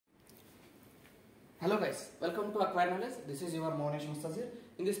Hello guys, welcome to Acquire Knowledge. This is your Monesh Mustageer.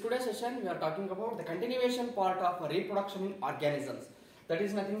 In this today's session, we are talking about the continuation part of reproduction in organisms. That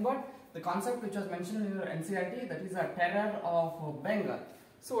is nothing but the concept which was mentioned in your NCERT, that is a terror of Bengal.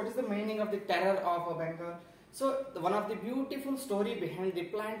 So what is the meaning of the terror of Bengal? So one of the beautiful story behind the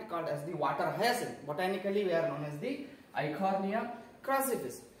plant called as the water hyacinth. Botanically we are known as the Eichhornia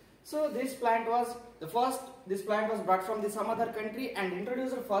crucifix. So this plant was brought from some other country and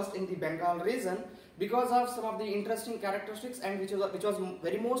introduced first in the Bengal region because of some of the interesting characteristics and which was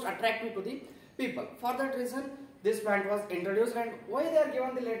very most attractive to the people. For that reason, this plant was introduced, and why they are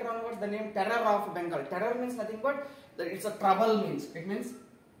given the later onwards the name terror of Bengal. Terror means nothing but that it's a trouble means. It means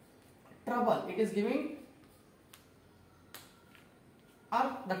trouble. It is giving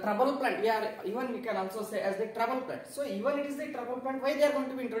or the trouble plant. Even we can also say as the trouble plant. So even it is the trouble plant, why they are going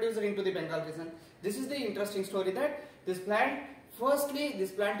to be introduced into the Bengal region? This is the interesting story that this plant. Firstly,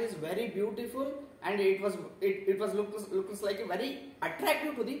 this plant is very beautiful and it looks like very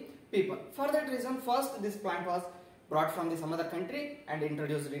attractive to the people. For that reason, first this plant was brought from some other country and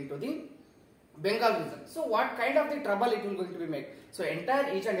introduced into the Bengal region. So what kind of the trouble it will going to be made? So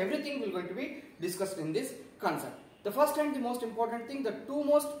entire each and everything will going to be discussed in this concept. The first and the most important thing, the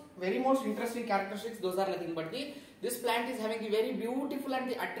very most interesting characteristics, those are nothing but this plant is having the very beautiful and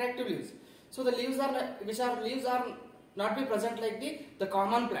the attractive leaves. So the leaves are not be present like the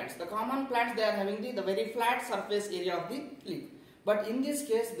common plants. The common plants, they are having the very flat surface area of the leaf. But in this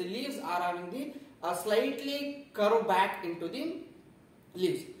case, the leaves are having a slightly curve back into the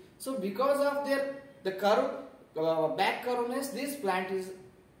leaves. So because of the curve, back curveness, this plant is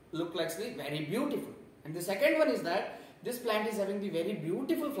look like very beautiful. And the second one is that this plant is having the very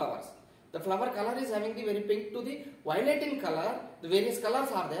beautiful flowers. The flower color is having the very pink to the violet in color. The various colors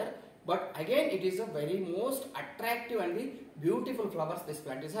are there. But again, it is a very most attractive and the beautiful flowers this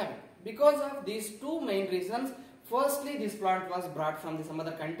plant is having. Because of these two main reasons, firstly, this plant was brought from some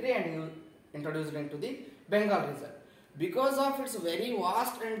other country and introduced into the Bengal region. Because of its very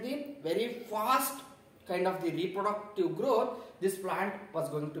vast and the very fast kind of the reproductive growth, this plant was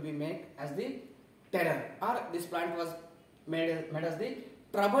going to be made as the terror, or this plant was made as the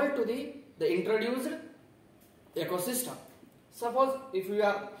trouble to the introduced ecosystem. Suppose if we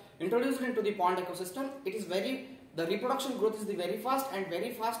are introduced into the pond ecosystem, the reproduction growth is very fast, and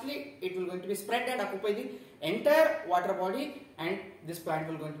very fastly it will going to be spread and occupy the entire water body, and this plant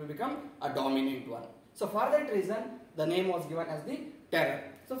will going to become a dominant one. So for that reason, the name was given as the terror.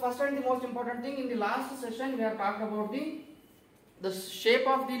 So first and the most important thing, in the last session we have talked about the shape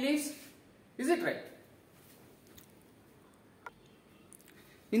of the leaves. Is it right?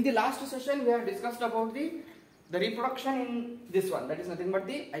 In the last session, we have discussed about the reproduction in this one. That is nothing but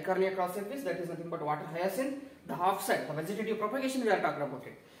the Eichhornia crucifix. That is nothing but water hyacinth. The half set, the vegetative propagation, we are talking about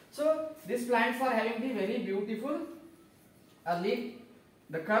it. So these plants are having the very beautiful leaf.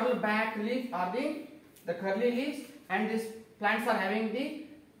 The curl back leaf are the curly leaves, and these plants are having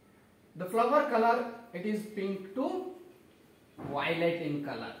the flower color. It is pink to violet in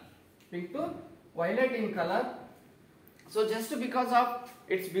color. Pink to violet in color. So just because of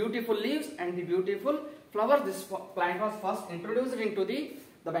its beautiful leaves and the beautiful flowers, this plant was first introduced into the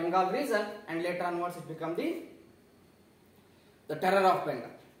Bengal region, and later onwards it became the terror of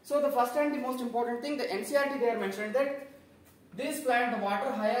Bengal. So the first and the most important thing, the NCERT they are mentioned that this plant, the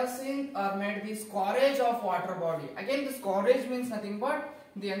water hyacinth, are made the scourge of water body. Again, the scourge means nothing but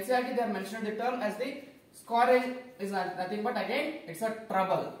the NCERT they are mentioned the term as the scourge is nothing but again it's a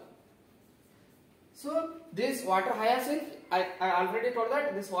trouble. So this water hyacinth, I already told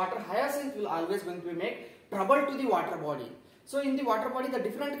that this water hyacinth will always going to make trouble to the water body. So in the water body, the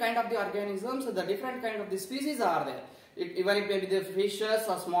different kind of the organisms, the different kind of the species are there. Even it may be the fishes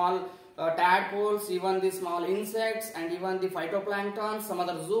or small tadpoles, even the small insects, and even the phytoplankton, some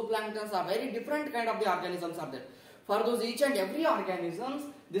other zooplanktons are very different kind of the organisms are there. For those each and every organisms,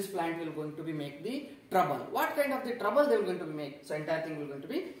 this plant will going to be make the trouble. What kind of the trouble they will going to be make? So entire thing will going to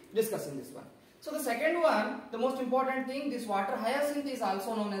be discussed in this one. So the second one, the most important thing, this water hyacinth is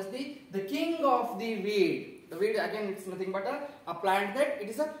also known as the king of the weed. The weed, again, it's nothing but a plant that it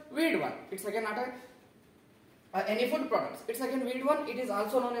is a weed one. It's again not any food products. It's again weed one. It is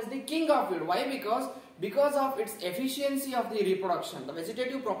also known as the king of weed. Why? Because of its efficiency of the reproduction. The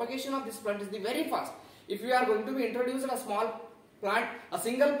vegetative propagation of this plant is very fast. If you are going to be introduced a small plant, a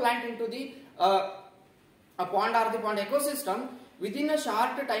single plant into a pond or the pond ecosystem, within a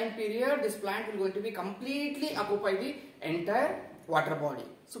short time period, this plant will going to be completely occupy the entire water body.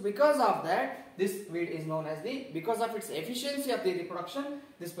 So because of that, this weed is known as because of its efficiency of the reproduction,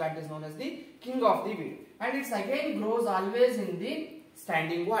 this plant is known as the king of the weed. And it again grows always in the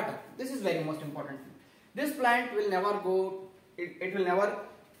standing water. This is very most important thing. This plant will never go, it will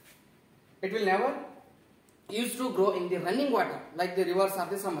never used to grow in the running water like the rivers or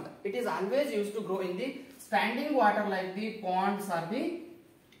the some other. It is always used to grow in the standing water like the ponds or the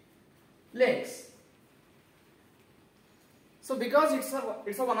lakes. So because it's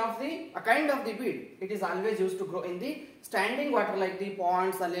a one of the a kind of the weed, it is always used to grow in the standing water like the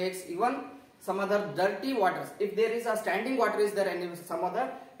ponds, the lakes, even some other dirty waters. If there is a standing water is there and some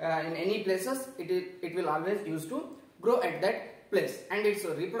other in any places, it will always used to grow at that place, and its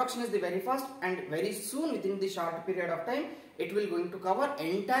reproduction is the very fast, and very soon within the short period of time it will going to cover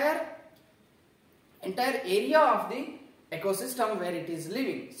entire area of the ecosystem where it is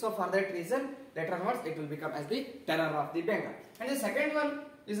living. So for that reason later onwards it will become as the terror of the Bengal. And the second one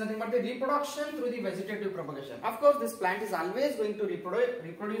is nothing but the reproduction through the vegetative propagation. Of course this plant is always going to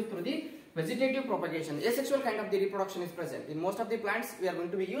reproduce through the vegetative propagation. Asexual kind of the reproduction is present. In most of the plants we are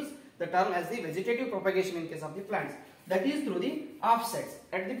going to be use the term as the vegetative propagation in case of the plants. That is through the offsets.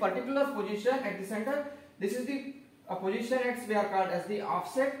 At the particular position at the center, this is the position X we are called as the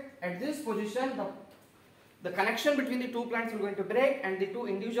offset. At this position the connection between the two plants will going to break, and the two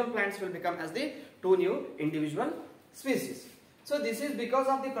individual plants will become as the two new individual species. So this is because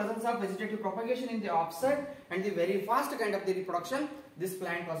of the presence of vegetative propagation in the offset and the very fast kind of the reproduction, this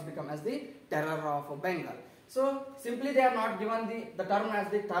plant was become as the terror of Bengal. So simply they are not given the term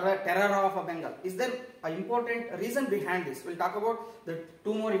as the terror of Bengal. Is there an important reason behind this? We'll talk about the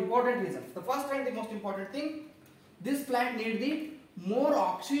two more important reasons. The first and the most important thing, this plant need the more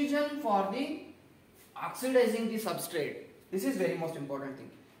oxygen for the oxidizing the substrate. This is very most important thing.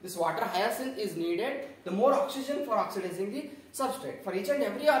 This water hyacinth is needed the more oxygen for oxidizing the substrate. For each and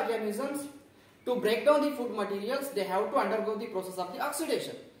every organisms to break down the food materials, they have to undergo the process of the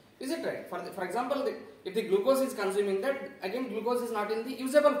oxidation. Is it right? For example, if the glucose is consuming that, again glucose is not in the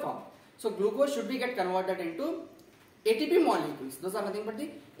usable form. So glucose should be get converted into ATP molecules. Those are nothing but the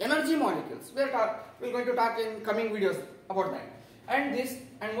energy molecules. We are going to talk in coming videos about that.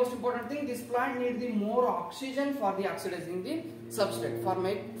 And most important thing, this plant need the more oxygen for the oxidizing the substrate,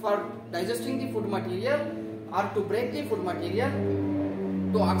 for digesting the food material or to break the food material.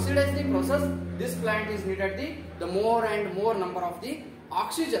 To oxidize the process, this plant is needed the more and more number of the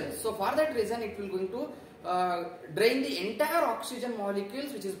oxygen. So for that reason it will going to drain the entire oxygen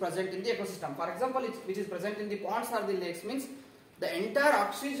molecules which is present in the ecosystem. For example, which is present in the ponds or the lakes, means the entire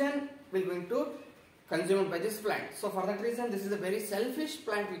oxygen will going to consumed by this plant. So for that reason this is a very selfish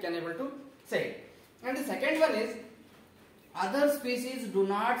plant we can able to say. And the second one is, other species do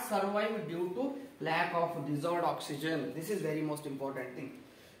not survive due to lack of dissolved oxygen. This is very most important thing.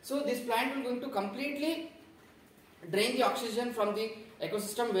 So this plant will going to completely drain the oxygen from the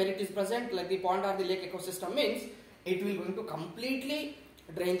ecosystem where it is present, like the pond or the lake ecosystem, means it will going to completely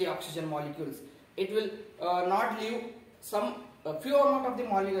drain the oxygen molecules. It will not leave some few amount of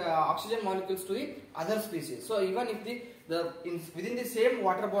the oxygen molecules to the other species. So even if within the same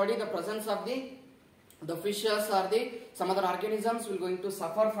water body the presence of the fishes or some other organisms will going to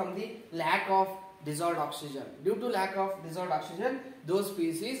suffer from the lack of dissolved oxygen. Due to lack of dissolved oxygen, those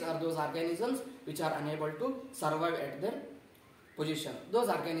species or those organisms which are unable to survive at their position, those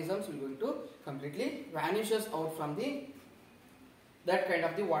organisms will going to completely vanishes out from that kind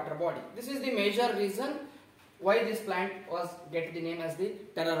of the water body. This is the major reason why this plant was get the name as the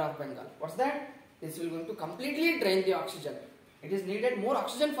terror of Bengal. What's that? This will going to completely drain the oxygen. It is needed more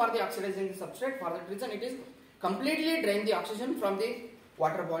oxygen for the oxidizing the substrate. For that reason it is completely drain the oxygen from the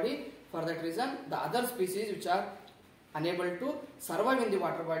water body. For that reason the other species which are unable to survive in the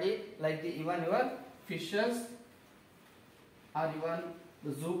water body, like even your fishes or even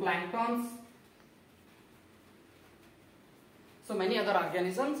the zooplanktons, so many other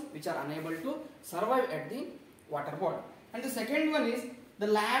organisms which are unable to survive at the water body. And the second one is the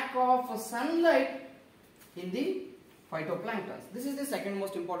lack of sunlight in the phytoplanktons. This is the second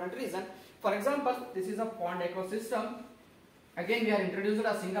most important reason. For example, this is a pond ecosystem. Again we are introduced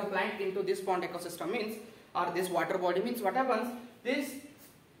a single plant into this pond ecosystem, means, or this water body, means what happens, this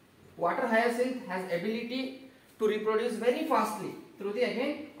water hyacinth has ability to reproduce very fastly through the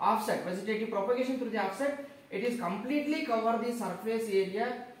again offset, vegetative propagation through the offset. It is completely cover the surface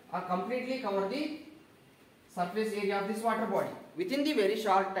area or completely cover the surface area of this water body. Within the very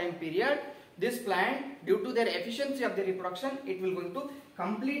short time period, this plant, due to their efficiency of the reproduction, it will going to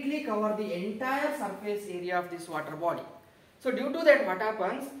completely cover the entire surface area of this water body. So due to that, what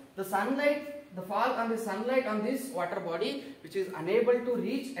happens, the sunlight, the fall on the sunlight on this water body, which is unable to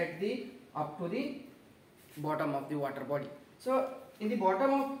reach at the up to the bottom of the water body. So in the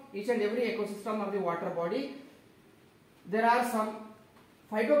bottom of each and every ecosystem of the water body, there are some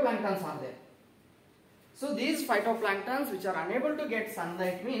phytoplanktons are there. So these phytoplanktons which are unable to get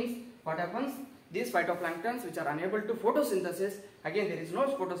sunlight means what happens? These phytoplanktons which are unable to photosynthesis, again there is no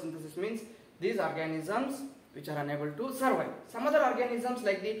photosynthesis, means these organisms which are unable to survive. Some other organisms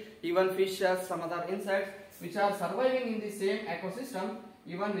like the even fishes, some other insects which are surviving in the same ecosystem,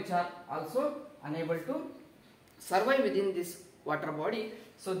 even which are also unable to survive within this water body.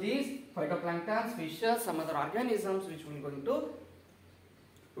 So these phytoplanktons, fishes, some other organisms which will going to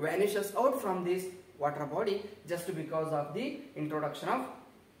vanishes out from this water body just because of the introduction of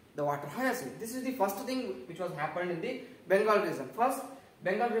the water hyacinth. This is the first thing which was happened in the Bengal region. First,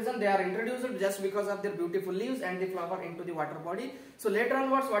 Bengal region, they are introduced just because of their beautiful leaves and the flower into the water body. So later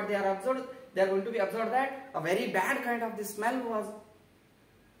onwards, what they are observed, they are going to be observed that a very bad kind of the smell was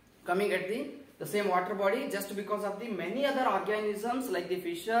coming at the same water body just because of the many other organisms like the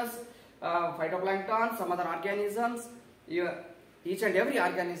fishes, phytoplankton, some other organisms, each and every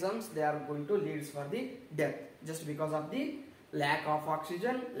organisms, they are going to lead for the death just because of the lack of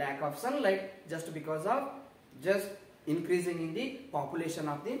oxygen, lack of sunlight, just because of just increasing in the population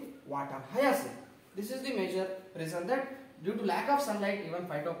of the water hyacinth. This is the major reason that due to lack of sunlight, even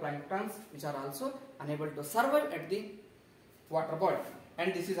phytoplanktons which are also unable to survive at the water body.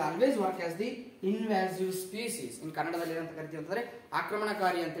 And this is always work as the invasive species. In Kannadadalli enta karitತೀವಿ ಅಂತಂದ್ರೆ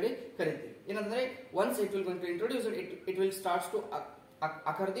ಆಕ್ರಮಣಕಾರಿ ಅಂತ ಹೇಳಿ ಕರೀತೀವಿ. ಏನಂದ್ರೆ once it will going to introduce it will starts to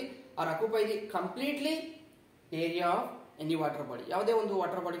occur the or occupy the completely area of any water body. ಯಾವುದೇ ಒಂದು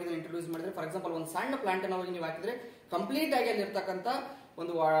water ಬಾಡಿಗೆ introduce ಮಾಡಿದ್ರೆ, ಫಾರ್ ಎಕ್ಸಾಂಪಲ್ ಒಂದು ಸಣ್ಣ ಪ್ಲಾಂಟ್ ಅನ್ನು ನೀವು ಹಾಕಿದ್ರೆ ಕಂಪ್ಲೀಟ್ ಆಗಿ ಅಲ್ಲಿ ಇರ್ತಕ್ಕಂಥ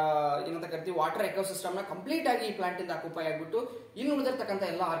ಒಂದು ಏನಂತ ಕರಿತೀವಿ ವಾಟರ್ ಎಕೋಸಿಸ್ಟಮ್ ನ ಕಂಪ್ಲೀಟ್ ಆಗಿ ಈ ಪ್ಲಾಂಟ್ ಇಂದ ಆಕ್ಯುಪೈ ಆಗಿಬಿಟ್ಟು ಇನ್ನು ಉಳಿದಿರ್ತಕ್ಕಂಥ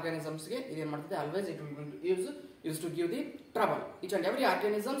ಎಲ್ಲ ಆರ್ಗಾನಿಸಮ್ಸ್ ಗೆ ಇದೇನ್ ಮಾಡ್ತದೆ, always it will use to give the trouble. Each and every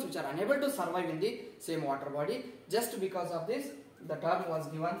organisms which are unable to survive in the same water body. Just because of this the term was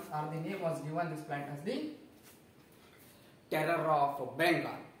given or the name was given this plant as the terror of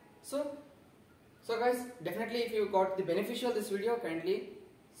Bengal. So guys, definitely if you got the beneficial this video, kindly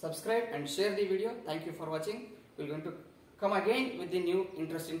subscribe and share the video. Thank you for watching. We're going to come again with the new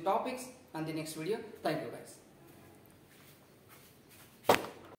interesting topics on the next video. Thank you guys.